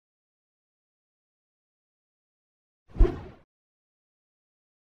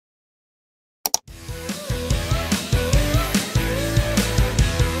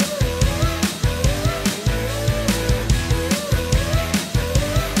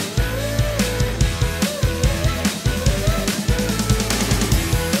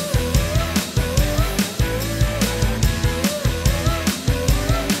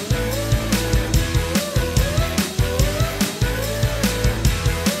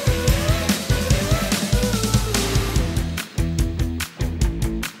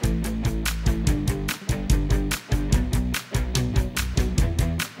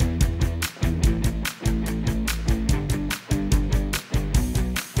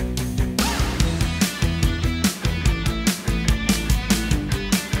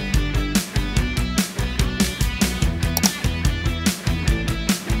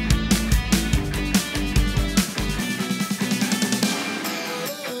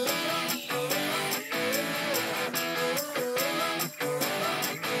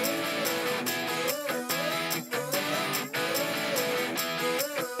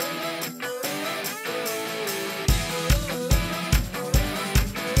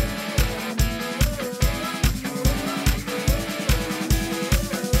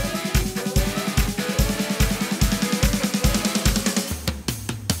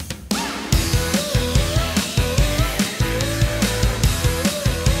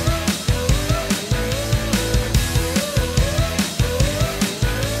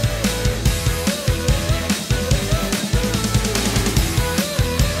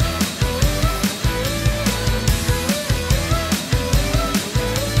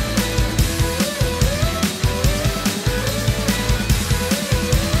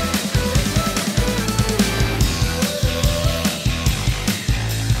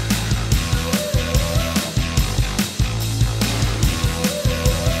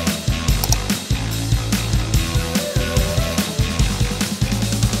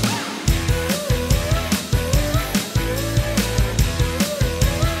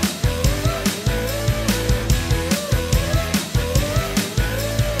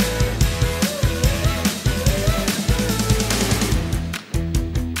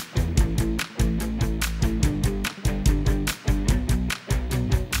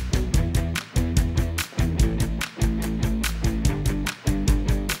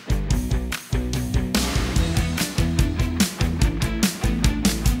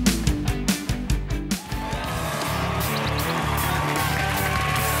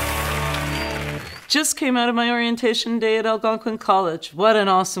Just came out of my orientation day at Algonquin College. What an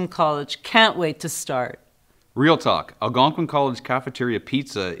awesome college. Can't wait to start. Real talk, Algonquin College cafeteria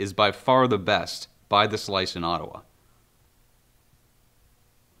pizza is by far the best. Buy the slice in Ottawa.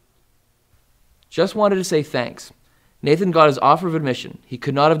 Just wanted to say thanks. Nathan got his offer of admission. He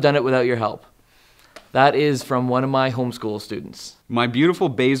could not have done it without your help. That is from one of my homeschool students. My beautiful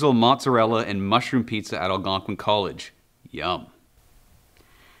basil, mozzarella, and mushroom pizza at Algonquin College. Yum.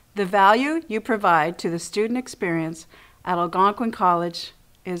 The value you provide to the student experience at Algonquin College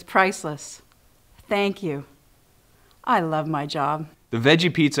is priceless. Thank you. I love my job. The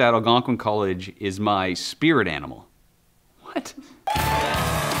veggie pizza at Algonquin College is my spirit animal. What?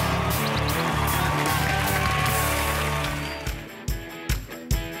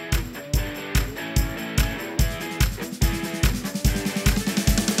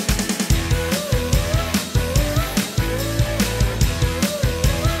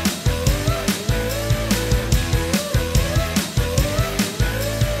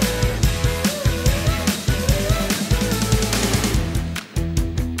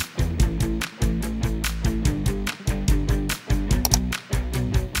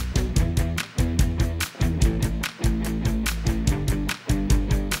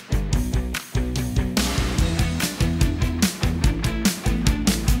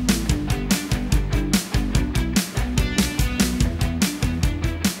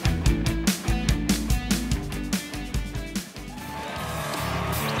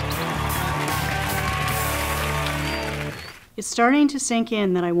 It's starting to sink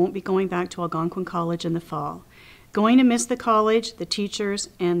in that I won't be going back to Algonquin College in the fall. Going to miss the college, the teachers,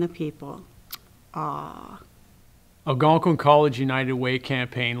 and the people. Ah. Algonquin College United Way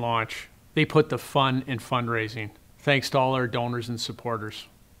campaign launch. They put the fun in fundraising. Thanks to all our donors and supporters.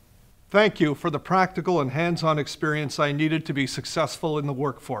 Thank you for the practical and hands-on experience I needed to be successful in the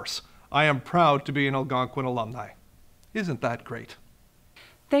workforce. I am proud to be an Algonquin alumni. Isn't that great?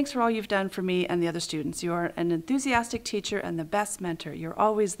 Thanks for all you've done for me and the other students. You are an enthusiastic teacher and the best mentor. You're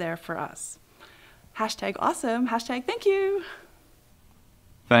always there for us. Hashtag awesome. Hashtag thank you.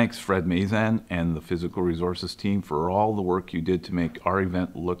 Thanks, Fred Mazan and the Physical Resources team for all the work you did to make our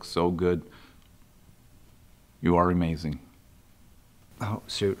event look so good. You are amazing. Oh,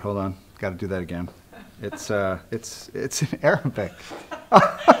 shoot, hold on. Got to do that again. It's in Arabic.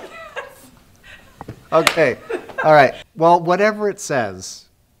 Okay, all right. Well, whatever it says,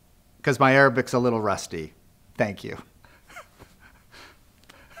 because my Arabic's a little rusty. Thank you.